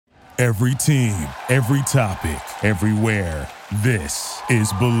Every team, every topic, everywhere. This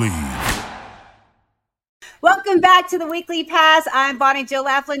is Believe. Welcome back to the Weekly Pass. I'm Bonnie Jill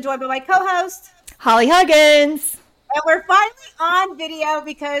Laflin, joined by my co-host, Hollie Huggins. And we're finally on video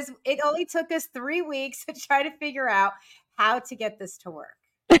because it only took us 3 weeks to try to figure out how to get this to work.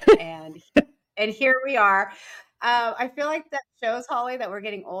 and here we are. I feel like that shows, Hollie, that we're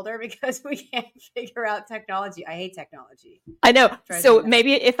getting older because we can't figure out technology. I hate technology. I know. So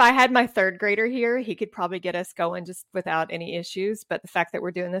maybe if I had my third grader here, he could probably get us going just without any issues. But the fact that we're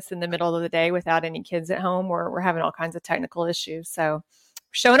doing this in the middle of the day without any kids at home, we're having all kinds of technical issues. So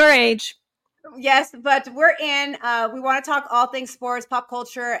we're showing our age. Yes, but we're in. We want to talk all things sports, pop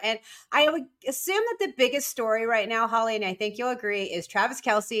culture. And I would assume that the biggest story right now, Hollie, and I think you'll agree, is Travis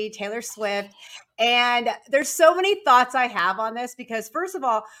Kelce, Taylor Swift. And there's so many thoughts I have on this because, first of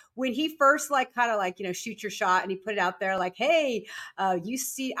all, when he first shoot your shot and he put it out there like, hey,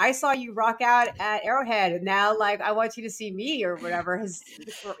 I saw you rock out at Arrowhead and now I want you to see me or whatever, his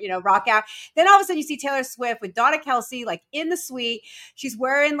rock out. Then all of a sudden you see Taylor Swift with Donna Kelce in the suite. She's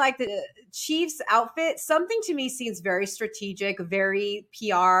wearing the Chiefs outfit. Something to me seems very strategic, very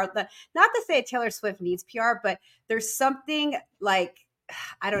PR. Not to say Taylor Swift needs PR, but there's something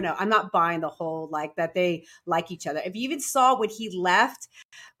I don't know. I'm not buying the whole that they like each other. If you even saw when he left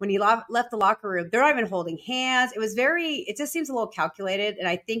the locker room, they're not even holding hands. It just seems a little calculated. And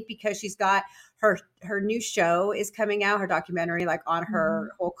I think because she's got her new show is coming out, her documentary, on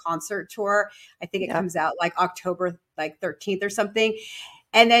her whole concert tour. I think it comes out October 13th or something.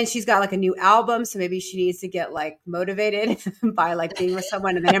 And then she's got a new album. So maybe she needs to get motivated by being with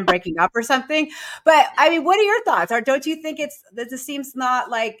someone and then him breaking up or something. But I mean, what are your thoughts? Or don't you think this seems not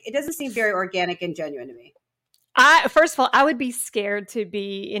it doesn't seem very organic and genuine to me? First of all, I would be scared to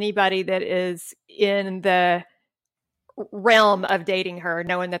be anybody that is in the realm of dating her,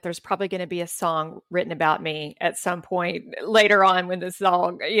 knowing that there's probably going to be a song written about me at some point later on when this is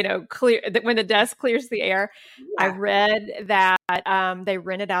all, clear, when the dust clears the air. Yeah. I read that they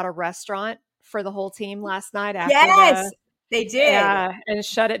rented out a restaurant for the whole team last night after they did. And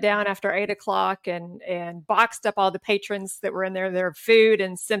shut it down after 8:00 and boxed up all the patrons that were in their food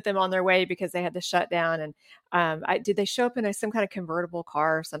and sent them on their way because they had to shut down. And did they show up in some kind of convertible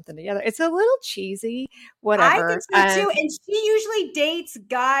car or something together? It's a little cheesy, whatever. I think so too. And she usually dates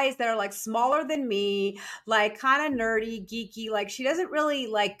guys that are smaller than me, kind of nerdy, geeky. She doesn't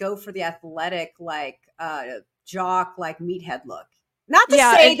really go for the athletic, jock, meathead look. Not to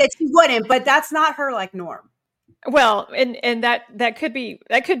say that she wouldn't, but that's not her norm. Well, and that could be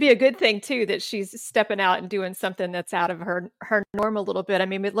a good thing too, that she's stepping out and doing something that's out of her norm a little bit. I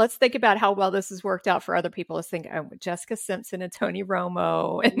mean, let's think about how well this has worked out for other people. Let's think Jessica Simpson and Tony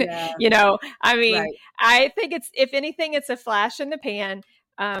Romo, and I mean, right. I think if anything, it's a flash in the pan.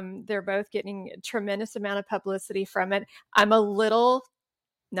 They're both getting a tremendous amount of publicity from it. I'm not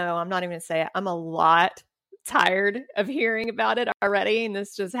even going to say it. I'm a lot tired of hearing about it already, and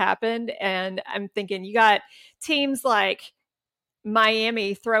this just happened. And I'm thinking, you got teams like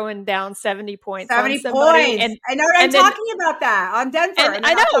Miami throwing down 70 points. 70 points. And I know I'm talking about that on Denver. And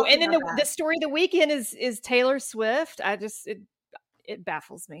I know. And then the story of the weekend is Taylor Swift. It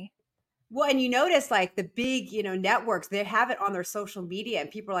baffles me. Well, and you notice the big, networks, they have it on their social media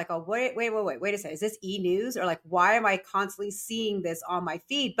and people are like, oh, wait a second. Is this e-news? Or why am I constantly seeing this on my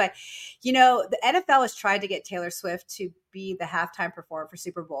feed? But, the NFL has tried to get Taylor Swift to be the halftime performer for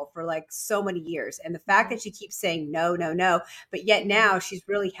Super Bowl for so many years. And the fact that she keeps saying no, but yet now she's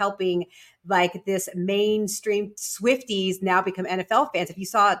really helping this mainstream Swifties now become NFL fans. If you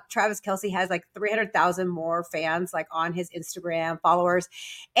saw, Travis Kelce has 300,000 more fans on his Instagram followers.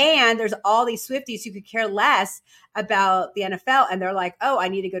 And there's all these Swifties who could care less about the NFL. And they're like, oh, I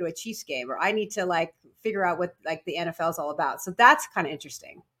need to go to a Chiefs game, or I need to figure out what the NFL is all about. So that's kind of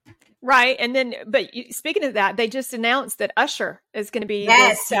interesting. Right. And then, but speaking of that, they just announced that Usher is going to be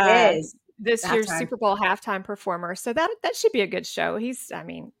this year's Super Bowl halftime performer. So that should be a good show.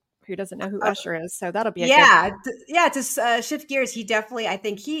 Who doesn't know who Usher is? So that'll be to shift gears. He definitely,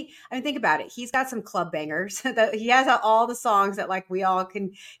 think about it. He's got some club bangers. He has all the songs that we all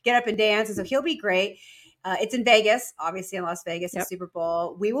can get up and dance. And so he'll be great. It's in Vegas, obviously in Las Vegas, the Super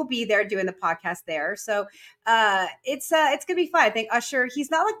Bowl. We will be there doing the podcast there. So it's going to be fun. I think Usher, he's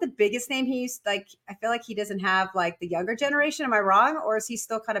not the biggest name. He's I feel like he doesn't have the younger generation. Am I wrong? Or is he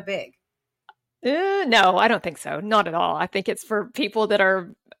still kind of big? No, I don't think so. Not at all. I think it's for people that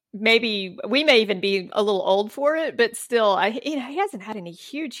are maybe, we may even be a little old for it, but still, he hasn't had any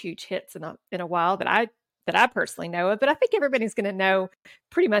huge hits in a while that I personally know of, but I think everybody's going to know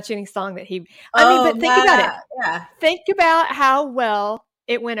pretty much any song that but think about it. Yeah. Think about how well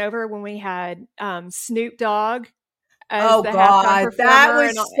it went over when we had Snoop Dogg as Oh the halftime God, performer. that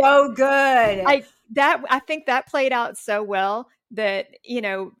was so good. I think that played out so well that,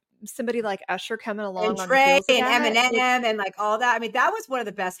 somebody like Usher coming And along on the Trey heels of and that. Eminem and like all that. I mean, that was one of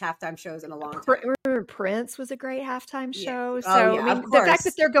the best halftime shows in a long time. Remember Prince was a great halftime Yeah. show. Oh So, yeah, I mean, of the fact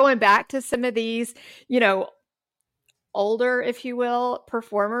that course. they're going back to some of these, older, if you will,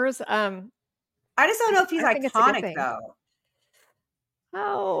 performers, I just don't know if he's I think it's a good iconic thing. though.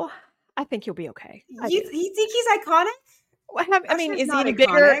 Oh, I think you'll be okay. You think he's iconic? I mean, Usher's is he not any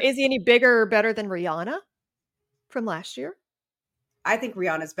bigger? iconic. Is he any bigger or better than Rihanna from last year? I think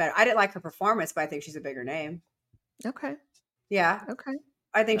Rihanna's better. I didn't like her performance, but I think she's a bigger name. Okay. Yeah. Okay.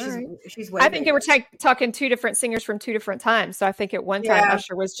 I think All right. she's way I think they bigger. were talking two different singers from two different times. So I think at one time Yeah.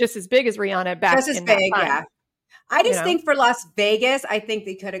 Usher was just as big as Rihanna back Just as in that big, time. yeah. I just think for Las Vegas, I think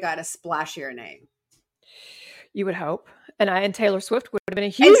they could have got a splashier name. You would hope. And Taylor Swift would have been a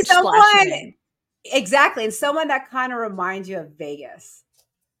huge splashy name. Exactly. And someone that kind of reminds you of Vegas.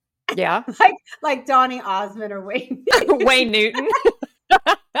 Yeah. like Donny Osmond or Wayne Wayne Newton.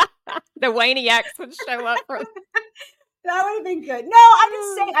 The Wayniacs would show up for that would have been good. No, I'm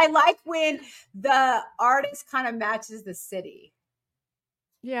just saying I like when the artist kind of matches the city.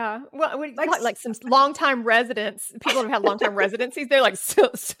 Yeah. Well, like some longtime residents, people who have had longtime residencies, they're like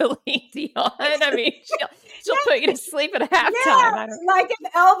Celine Dion. I mean, she'll put you to sleep at halftime. Yeah, like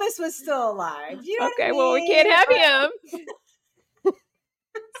if Elvis was still alive. You know what I mean? Well, we can't have him.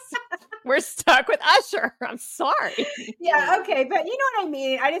 We're stuck with Usher. I'm sorry. Yeah, okay. But you know what I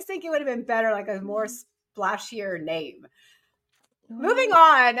mean? I just think it would have been better, like a more splashier name. Moving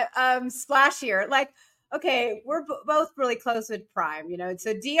on, splashier. Like, okay, we're both really close with Prime,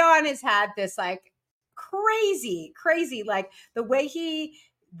 So Dion has had this like crazy, like the way he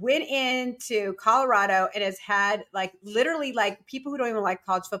went into Colorado and has had like literally like people who don't even like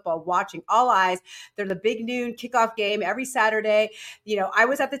college football watching all eyes. They're the big noon kickoff game every Saturday. I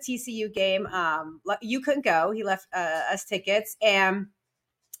was at the TCU game. You couldn't go. He left us tickets. And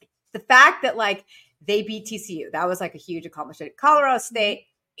the fact that like they beat TCU, that was like a huge accomplishment. Colorado State,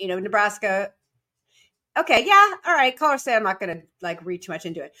 Nebraska. Okay, yeah, all right. Colorado State, I'm not going to like read too much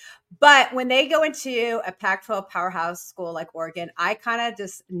into it. But when they go into a Pac-12 powerhouse school like Oregon, I kind of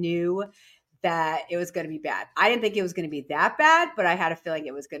just knew that it was going to be bad. I didn't think it was going to be that bad, but I had a feeling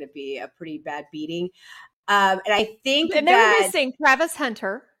it was going to be a pretty bad beating. And I think they were missing Travis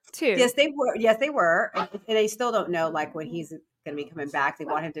Hunter too. Yes, they were. Yes, they were. And they still don't know like when he's going to be coming back. They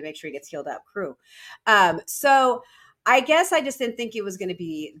want him to make sure he gets healed up crew. So I guess I just didn't think it was going to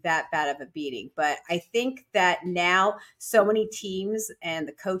be that bad of a beating, but I think that now so many teams and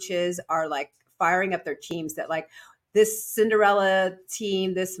the coaches are like firing up their teams that like this Cinderella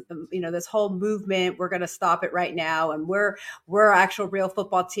team, this, this whole movement, we're going to stop it right now. And we're actual real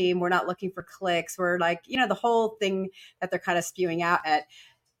football team. We're not looking for clicks. We're like, the whole thing that they're kind of spewing out at.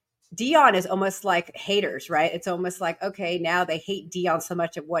 Dion is almost like haters, right? It's almost like, okay, now they hate Dion so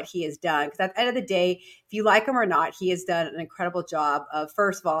much of what he has done. Because at the end of the day, if you like him or not, he has done an incredible job of,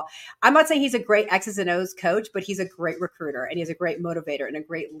 first of all, I'm not saying he's a great X's and O's coach, but he's a great recruiter and he's a great motivator and a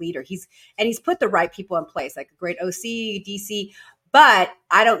great leader. He's put the right people in place, like a great OC, DC. But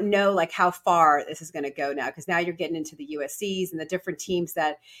I don't know like how far this is going to go now, because now you're getting into the USCs and the different teams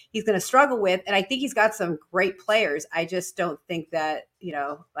that he's going to struggle with. And I think he's got some great players. I just don't think that,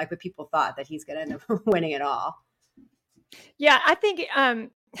 like what people thought, that he's going to end up winning it all. Yeah, I think I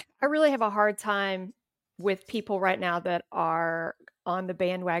really have a hard time with people right now that are on the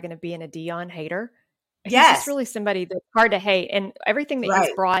bandwagon of being a Dion hater. He's just really somebody that's hard to hate. And everything that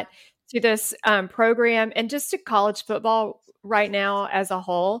he's brought to this program and just to college football right now as a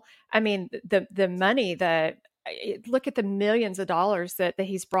whole. I mean, the money that look at the millions of dollars that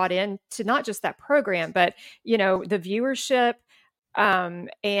he's brought in to not just that program, but the viewership.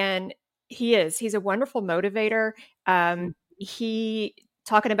 And he's a wonderful motivator. He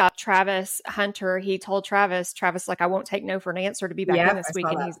talking about Travis Hunter, he told Travis, like, I won't take no for an answer to be back in this week.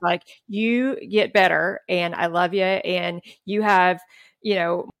 And he's like, you get better and I love you. And you have,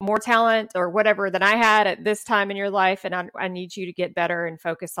 more talent or whatever than I had at this time in your life. And I need you to get better and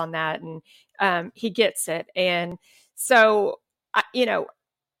focus on that. And he gets it. And so,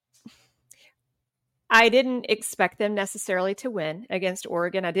 I didn't expect them necessarily to win against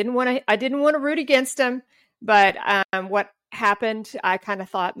Oregon. I didn't want to root against them, but what happened, I kind of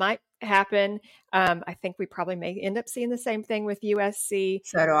thought might happen. I think we probably may end up seeing the same thing with USC.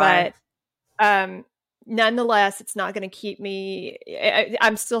 So do I. nonetheless, it's not going to keep me.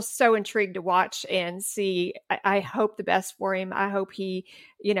 I'm still so intrigued to watch and see. I hope the best for him. I hope he,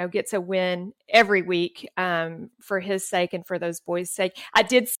 gets a win every week for his sake and for those boys' sake. I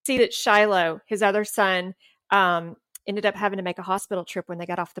did see that Shiloh, his other son, ended up having to make a hospital trip when they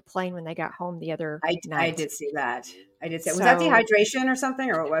got off the plane when they got home the other night. I did see that. Was that dehydration or something,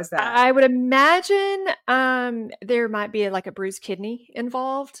 or what was that? I would imagine there might be like a bruised kidney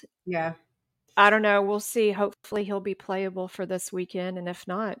involved. Yeah. I don't know. We'll see. Hopefully he'll be playable for this weekend. And if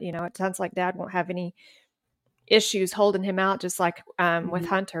not, it sounds like Dad won't have any issues holding him out, just like with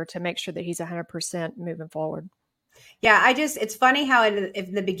Hunter, to make sure that he's 100% moving forward. Yeah, it's funny how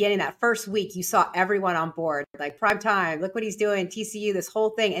in the beginning, that first week, you saw everyone on board, like prime time, look what he's doing, TCU, this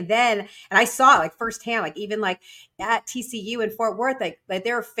whole thing. And I saw it like firsthand, like even like at TCU in Fort Worth, like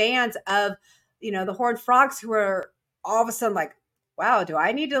there were fans of, the Horned Frogs who were all of a sudden like, wow, do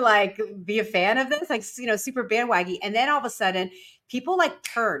I need to like be a fan of this? Like, super bandwagon. And then all of a sudden people like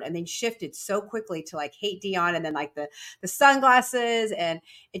turned and then shifted so quickly to like hate Deion, and then like the sunglasses, and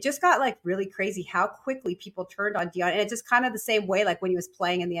it just got like really crazy how quickly people turned on Deion. And it's just kind of the same way, like when he was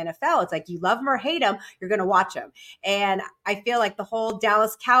playing in the NFL, it's like, you love him or hate him, you're going to watch him. And I feel like the whole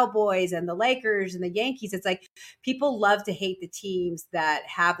Dallas Cowboys and the Lakers and the Yankees, it's like people love to hate the teams that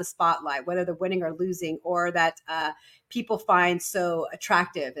have the spotlight, whether they're winning or losing, or that people find so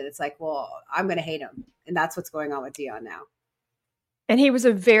attractive. And it's like, well, I'm going to hate him. And that's what's going on with Deion now. And he was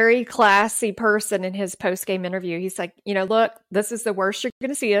a very classy in his post-game interview. He's like, look, this is the worst you're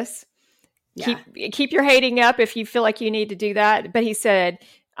going to see us. Yeah. Keep your hating up if you feel like you need to do that. But he said,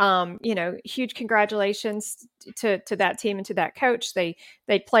 huge congratulations to that team and to that coach. They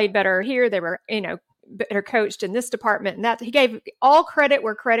played better here. They were, better coached in this department, and that he gave all credit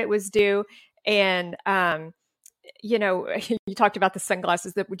where credit was due. And, you talked about the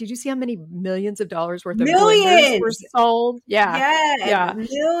sunglasses. Did you see how many millions of dollars worth of blenders were sold? Yeah.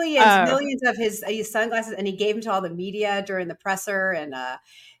 Millions of his sunglasses, and he gave them to all the media during the presser. And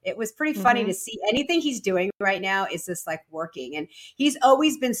it was pretty funny to see. Anything he's doing right now is just like working. And he's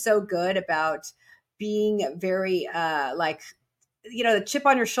always been so good about being very the chip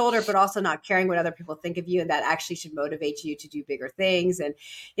on your shoulder, but also not caring what other people think of you. And that actually should motivate you to do bigger things, and,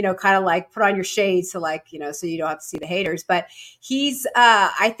 kind of like put on your shades to like, so you don't have to see the haters. But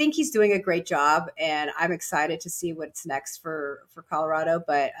I think he's doing a great job, and I'm excited to see what's next for Colorado.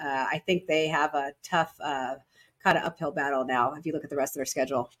 But I think they have a tough kind of uphill battle now, if you look at the rest of their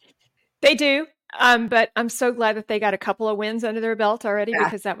schedule. They do. But I'm so glad that they got a couple of wins under their belt already,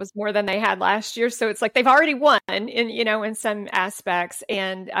 because that was more than they had last year. So it's like they've already won in some aspects.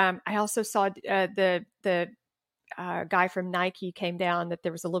 And I also saw the guy from Nike came down, that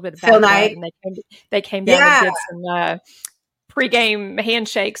there was a little bit of Phil Knight, and they came down and did some pregame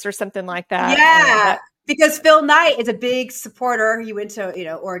handshakes or something like that. Yeah. Because Phil Knight is a big supporter. He went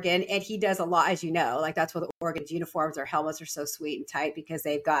to, Oregon, and he does a lot, as you know, like that's why the Oregon's uniforms, their helmets are so sweet and tight, because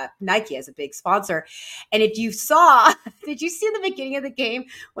they've got Nike as a big sponsor. And if you saw, did you see in the beginning of the game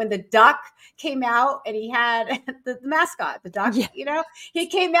when the duck came out and he had the mascot, the duck, he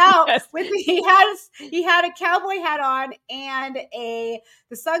came out with, he had a cowboy hat on and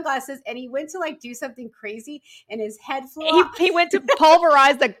the sunglasses, and he went to like do something crazy, and his head flew off. He went to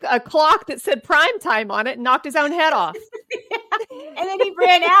pulverize a clock that said prime time on it and knocked his own head off. And then he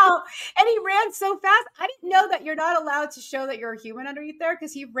ran out, and he ran so fast. I didn't know that you're not allowed to show that you're a human underneath there,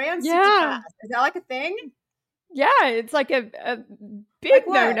 because he ran super fast. Is that like a thing? Yeah, it's like a big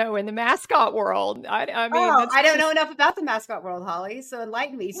no-no in the mascot world. I mean, I don't know enough about the mascot world, Holly, so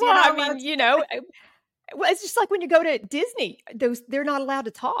enlighten me. So it's just like when you go to Disney, they're not allowed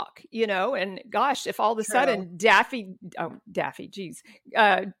to talk, and gosh, if all of a sudden Daffy, geez,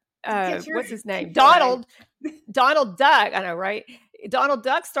 what's his name? Donald Duck. I know, right? Donald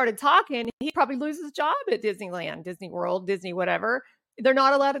Duck started talking. He'd probably lose his job at Disneyland, Disney World, Disney, whatever. They're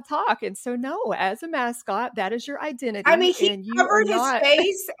not allowed to talk. And so, no, as a mascot, that is your identity. I mean, he covered his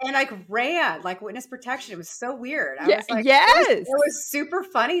face and like ran like witness protection. It was so weird. I was like, it was super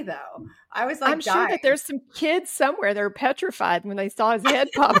funny though. I was like, I'm sure that there's some kids somewhere that are petrified when they saw his head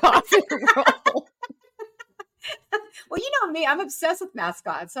pop off in a roll. Well, you know me, I'm obsessed with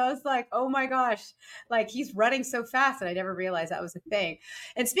mascots. So I was like, oh my gosh, like he's running so fast. And I never realized that was a thing.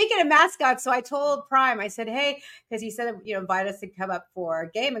 And speaking of mascots, so I told Prime, I said, hey, because he said, invite us to come up for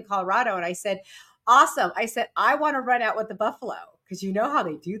a game in Colorado. And I said, awesome. I said, I want to run out with the buffalo, because you know how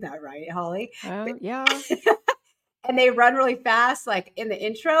they do that, right, Holly? Yeah. And they run really fast, like in the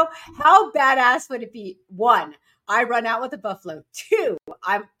intro. How badass would it be? 1, I run out with the buffalo. 2,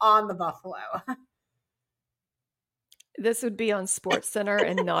 I'm on the buffalo. This would be on SportsCenter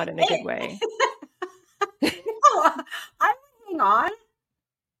and not in a good way. I would hang on.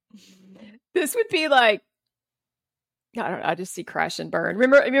 This would be like, I don't know. I just see crash and burn.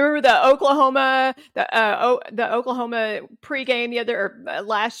 Remember the Oklahoma pregame the other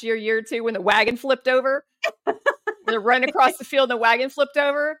last year or two when the wagon flipped over. They're running across the field and the wagon flipped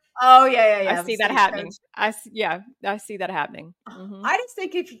over. Oh yeah. I see that happening. I see that happening. Mm-hmm. I just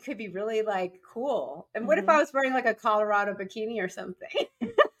think it could be really like cool. And what if I was wearing like a Colorado bikini or something?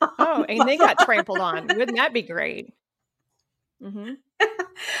 Oh, and they got trampled on. Wouldn't that be great? Mm-hmm.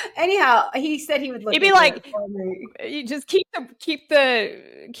 Anyhow, he said he would look. It'd be like you just keep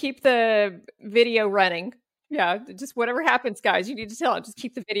the video running. Yeah, just whatever happens, guys. You need to tell him just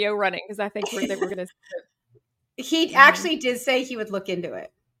keep the video running because I think we're gonna. He actually did say he would look into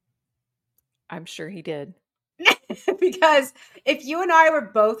it. I'm sure he did. Because if you and I were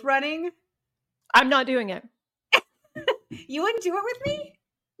both running, I'm not doing it. You wouldn't do it with me?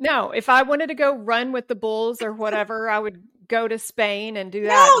 No, if I wanted to go run with the bulls or whatever, I would go to Spain and do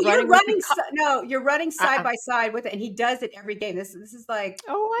that. No, you're running side by side with it, and he does it every game. This is like,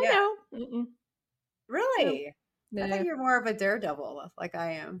 I know. Mm-mm. Really? No. I think you're more of a daredevil, like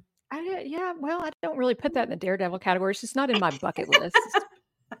I am. Well, I don't really put that in the daredevil category. It's just not in my bucket list.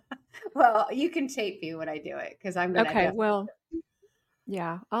 Well, you can tape me when I do it because I'm gonna. Okay, well,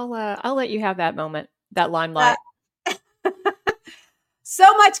 yeah, I'll let you have that moment, that limelight.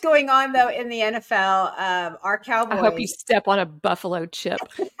 So much going on though in the NFL. Our Cowboys. I hope you step on a buffalo chip.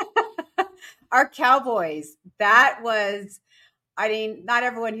 Our Cowboys. That was. I mean, not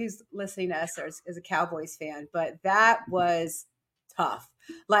everyone who's listening to us is a Cowboys fan, but that was tough.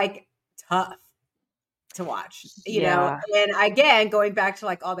 Like tough to watch, you know. And again, going back to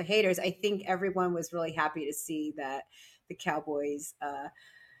like all the haters, I think everyone was really happy to see that the Cowboys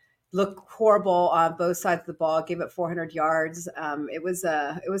look horrible on both sides of the ball, gave up 400 yards. It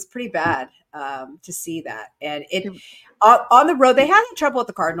was pretty bad to see that. And it on the road, they had trouble with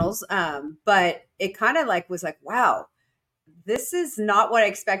the Cardinals, but it kind of like was like, wow, this is not what I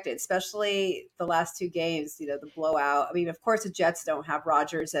expected, especially the last two games, you know, the blowout. I mean, of course, the Jets don't have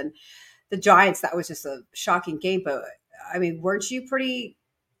Rodgers, and the Giants, that was just a shocking game. But I mean, weren't you pretty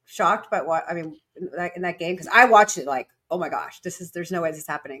shocked by what, I mean, in that game? Because I watched it like, oh my gosh, there's no way this is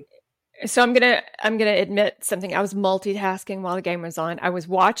happening. So I'm gonna admit something. I was multitasking while the game was on. I was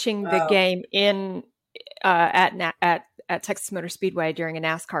watching the game in at Texas Motor Speedway during a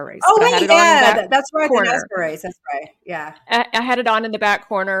NASCAR race. Oh wait, that's right, the NASCAR race. That's right. Yeah, I had it on in the back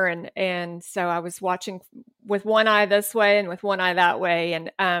corner, and so I was watching with one eye this way and with one eye that way, and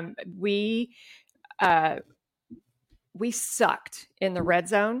we sucked in the red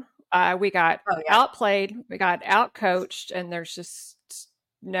zone. We got outplayed, we got outcoached, and there's just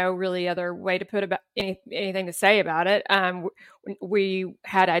no really other way to put about anything to say about it. We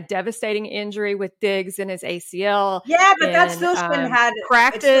had a devastating injury with Diggs in his ACL. Yeah, but that still shouldn't have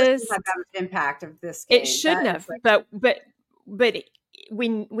practice. Have that impact of this game. It shouldn't have, but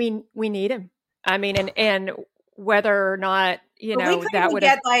we need him. I mean, and whether or not, you know, that would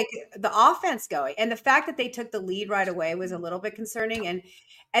get like the offense going, and the fact that they took the lead right away was a little bit concerning.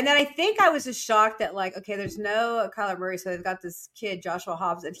 And then I think I was just shocked that like, okay, there's no Kyler Murray, so they've got this kid Joshua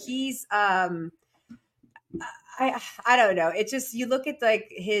Hobbs, and he's I don't know. It just, you look at like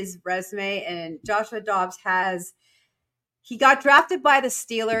his resume, and Joshua Dobbs he got drafted by the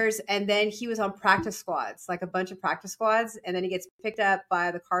Steelers, and then he was on practice squads, like a bunch of practice squads, and then he gets picked up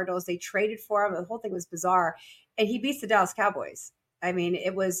by the Cardinals. They traded for him. The whole thing was bizarre, and he beats the Dallas Cowboys. I mean,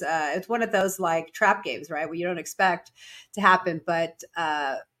 it's one of those like trap games, right, where you don't expect to happen. But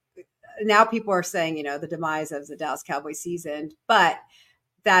now people are saying, you know, the demise of the Dallas Cowboys season. But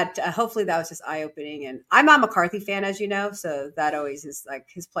that hopefully that was just eye opening. And I'm not a McCarthy fan, as you know, so that always is like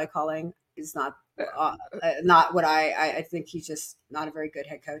his play calling is not what I think. He's just not a very good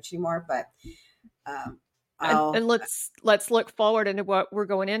head coach anymore. But and let's look forward into what we're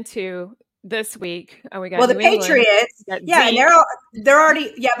going into this week. We got the Patriots. Yeah, and they're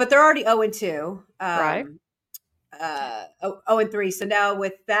already 0-2. Right. 0-3. So now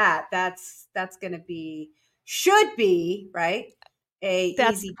with that's going to should be right.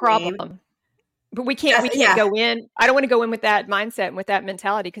 That's easy the problem. Game. But we can't go in. I don't want to go in with that mindset and with that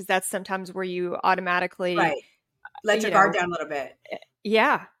mentality, because that's sometimes where you automatically let your guard down a little bit.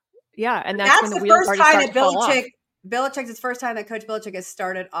 Yeah. And that's when the wheels already start to fall off. Belichick's the first time that Coach Belichick has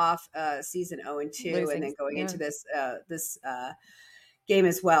started off season 0-2, and then going into this game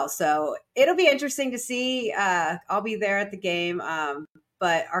as well. So it'll be interesting to see. I'll be there at the game.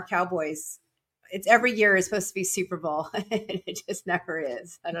 But our Cowboys, it's every year is supposed to be Super Bowl. It just never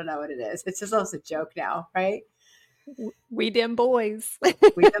is. I don't know what it is. It's just almost a joke now, right? We them boys. We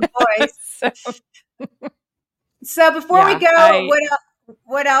them boys. So before we Yeah, go,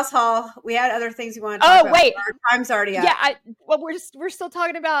 what else, Hall? We had other things we want to talk about. wait. Our time's already up. Yeah, we're still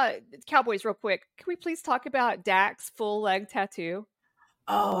talking about Cowboys real quick. Can we please talk about Dak's full leg tattoo?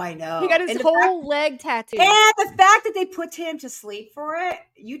 Oh, I He know. got his whole leg tattoo. And the fact that they put him to sleep for it.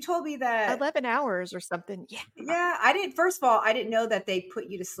 You told me that 11 hours or something. Yeah. Yeah, I didn't. First of all, I didn't know that they put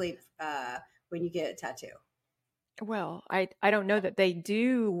you to sleep when you get a tattoo. Well, I don't know that they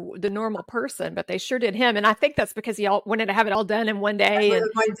do the normal person, but they sure did him, and I think that's because he wanted to have it all done in one day. And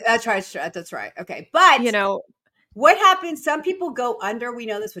That's right. That's right. Okay, but what happens? Some people go under. We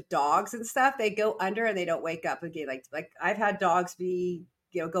know this with dogs and stuff. They go under and they don't wake up again. Like I've had dogs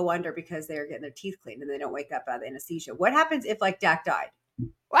go under because they're getting their teeth cleaned and they don't wake up out of anesthesia. What happens if like Dak died?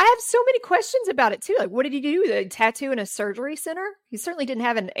 I have so many questions about it too. Like, what did he do? A tattoo in a surgery center? He certainly didn't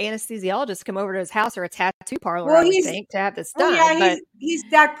have an anesthesiologist come over to his house or a tattoo parlor, I would think, to have this done. Well, yeah, he's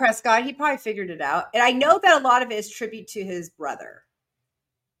Dak Prescott. He probably figured it out. And I know that a lot of it is tribute to his brother.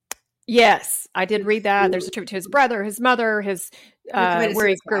 Yes, I did read that. There's a tribute to his brother, his mother, where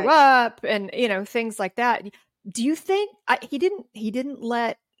he grew up, and things like that. Do you think he didn't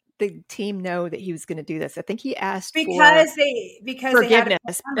let the team know that he was going to do this? I think he asked for forgiveness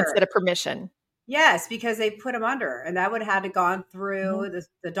instead of permission. Yes, because they put him under, and that would have had to gone through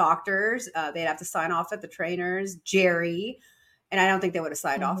the doctors. They'd have to sign off at the trainers, Jerry, and I don't think they would have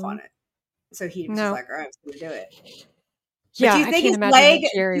signed off on it. So he was just like, "All right, I'm going to do it." Yeah, do you think his leg?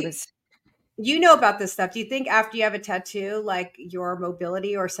 Jerry was. You know about this stuff. Do you think after you have a tattoo, like your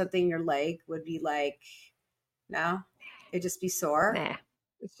mobility or something in your leg would be like, no, it'd just be sore? Nah.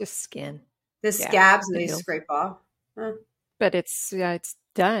 It's just skin. The scabs and they scrape off. Huh. But it's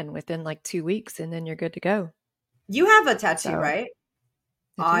done within like 2 weeks and then you're good to go. You have a tattoo, right?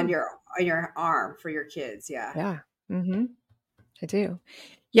 On your arm for your kids. Yeah. Yeah. Mm-hmm. I do.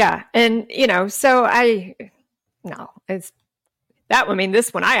 Yeah. And so it's that one. I mean,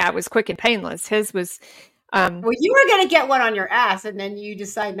 this one I had was quick and painless. His was well, you were going to get one on your ass and then you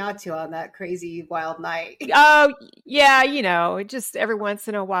decide not to on that crazy wild night. Oh, yeah. Just every once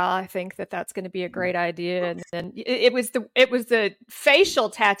in a while, I think that's going to be a great idea. And then it was the facial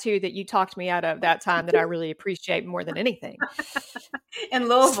tattoo that you talked me out of that time that I really appreciate more than anything. In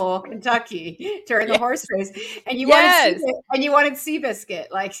Louisville, Kentucky, during the horse race. And you wanted Seabiscuit,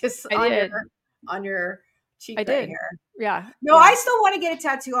 like just on your cheek right here. Yeah. No, I still want to get a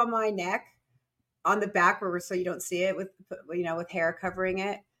tattoo on my neck. On the back so you don't see it with hair covering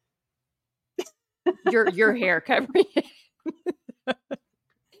it. Your hair covering it.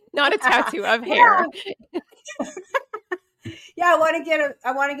 Not a tattoo of hair. Yeah, I want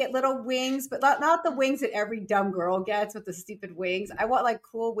to get little wings, but not the wings that every dumb girl gets with the stupid wings. I want like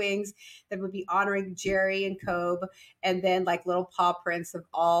cool wings that would be honoring Jerry and Cobb, and then like little paw prints of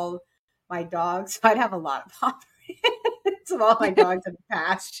all my dogs. I'd have a lot of paw prints of all my dogs in the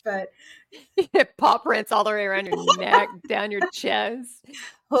past, but paw prints all the way around your neck, down your chest,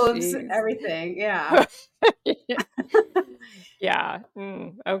 hooves, everything. Yeah. Yeah.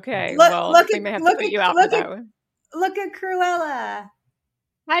 Okay. We may have to put you out for that one. Look at Cruella.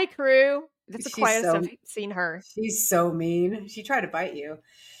 Hi, Crew. That's the quietest I've seen her. She's so mean. She tried to bite you.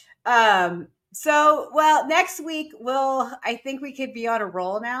 Next week I think we could be on a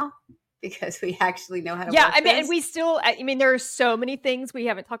roll now. Because we actually know how to work this. And we still, there are so many things we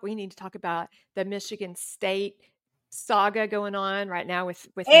haven't talked. We need to talk about the Michigan State saga going on right now with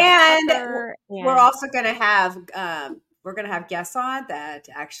we're also going to have guests on that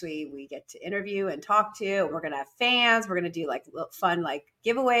actually we get to interview and talk to. We're going to have fans. We're going to do like fun like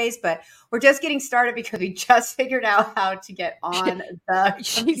giveaways, but we're just getting started because we just figured out how to get on the.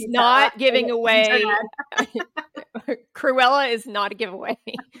 She's not giving away. Cruella is not a giveaway.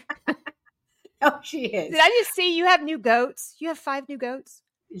 Oh, she is. Did I just see you have new goats? You have 5 new goats?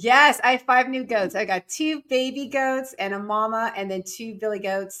 Yes, I have 5 new goats. I got 2 baby goats and a mama, and then 2 billy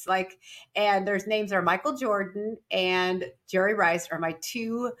goats. And their names are Michael Jordan and Jerry Rice are my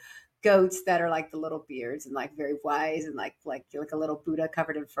 2 goats that are like the little beards and like very wise and like a little Buddha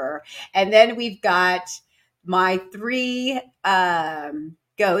covered in fur. And then we've got my 3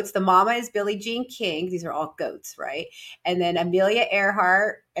 goats. The mama is Billie Jean King. These are all goats, right? And then Amelia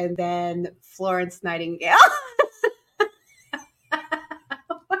Earhart, and then Florence Nightingale.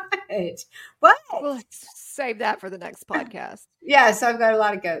 What? We'll save that for the next podcast. Yeah, so I've got a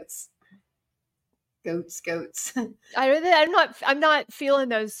lot of goats. Goats. I'm not feeling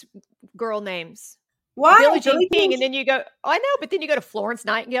those girl names. Why? Billie Jean King, and then you go, I know, but then you go to Florence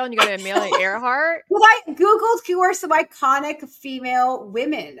Nightingale and you go to Amelia Earhart. Well, I Googled who are some iconic female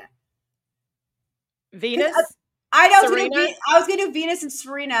women. Venus? I was going to do Venus and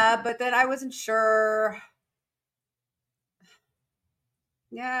Serena, but then I wasn't sure.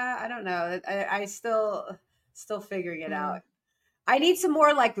 Yeah, I don't know. I still figuring it out. Mm, I need some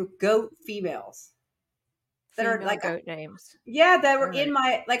more like goat females that are female like, goat names. yeah, that All were in right.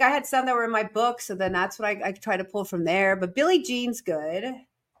 my, like I had some that were in my book. So then that's what I try to pull from there. But Billie Jean's good. But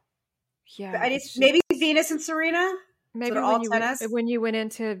Yeah, I just, it's maybe just Venus and Serena. So maybe they're all tennis. when you went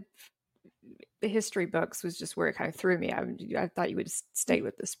into the history books was just where it kind of threw me. I thought you would stay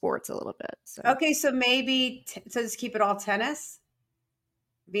with the sports a little bit. So, Okay, so maybe, so just keep it all tennis.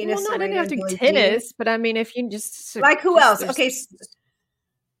 well, Venus, no, I didn't Serena, have and to Billie Jean. tennis, but I mean, if you Like who just else? there's, Okay,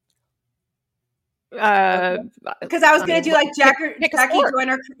 uh, okay. Because I was I gonna mean, do like pick a sport.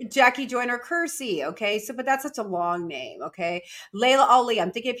 Jackie Joyner Kersey. Okay, so but that's such a long name. Okay, Layla Ali.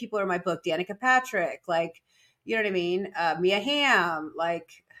 I'm thinking of people in my book. Danica Patrick, like, you know what I mean? Mia Hamm,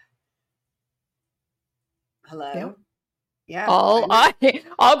 like, Yeah. hello, yeah, All why not?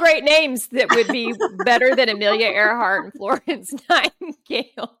 all great names that would be better than Amelia Earhart and Florence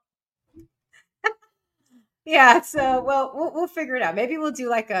Nightingale. Yeah. So well, we'll figure it out. Maybe we'll do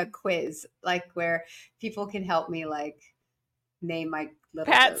like a quiz, like where people can help me like name my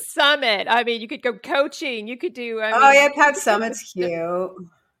little Pat goat. Summit. I mean, you could go coaching. You could do. I Oh mean, yeah, you Pat could take this. Summit's cute.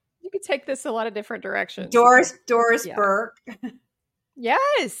 You could take this a lot of different directions. You could, Doris yeah, Burke.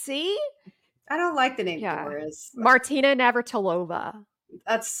 yes. See, I don't like the name yeah, Doris. Martina Navratilova.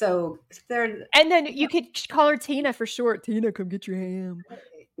 That's so they're And then you could call her Tina for short. Tina, come get your ham.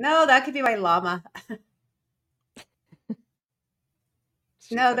 no, that could be my llama.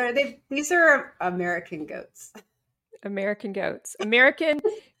 No, these are American goats. American goats. American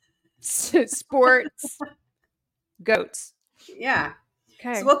sports goats. Yeah. So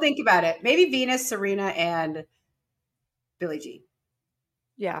Okay. we'll think about it. Maybe Venus, Serena, and Billie Jean.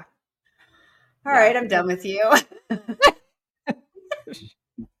 Yeah. All Yeah. right, I'm done with you.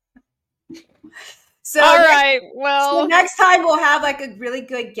 So All next, right. so Well, next time we'll have like a really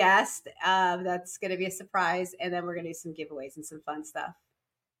good guest. That's going to be a surprise, and then we're going to do some giveaways and some fun stuff.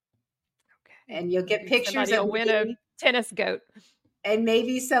 okay. And you'll get Maybe pictures somebody of will win a me, tennis goat. and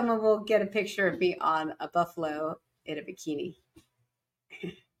maybe someone will get a picture of me on a buffalo in a bikini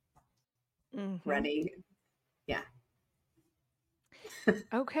running. Yeah.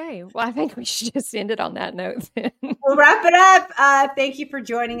 Okay. Well, I think we should just end it on that note then. We'll wrap it up. Thank you for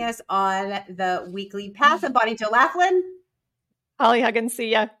joining us on the weekly path. I'm Bonnie Jo Laflin. Hollie Huggins, see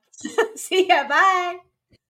ya. See ya. Bye.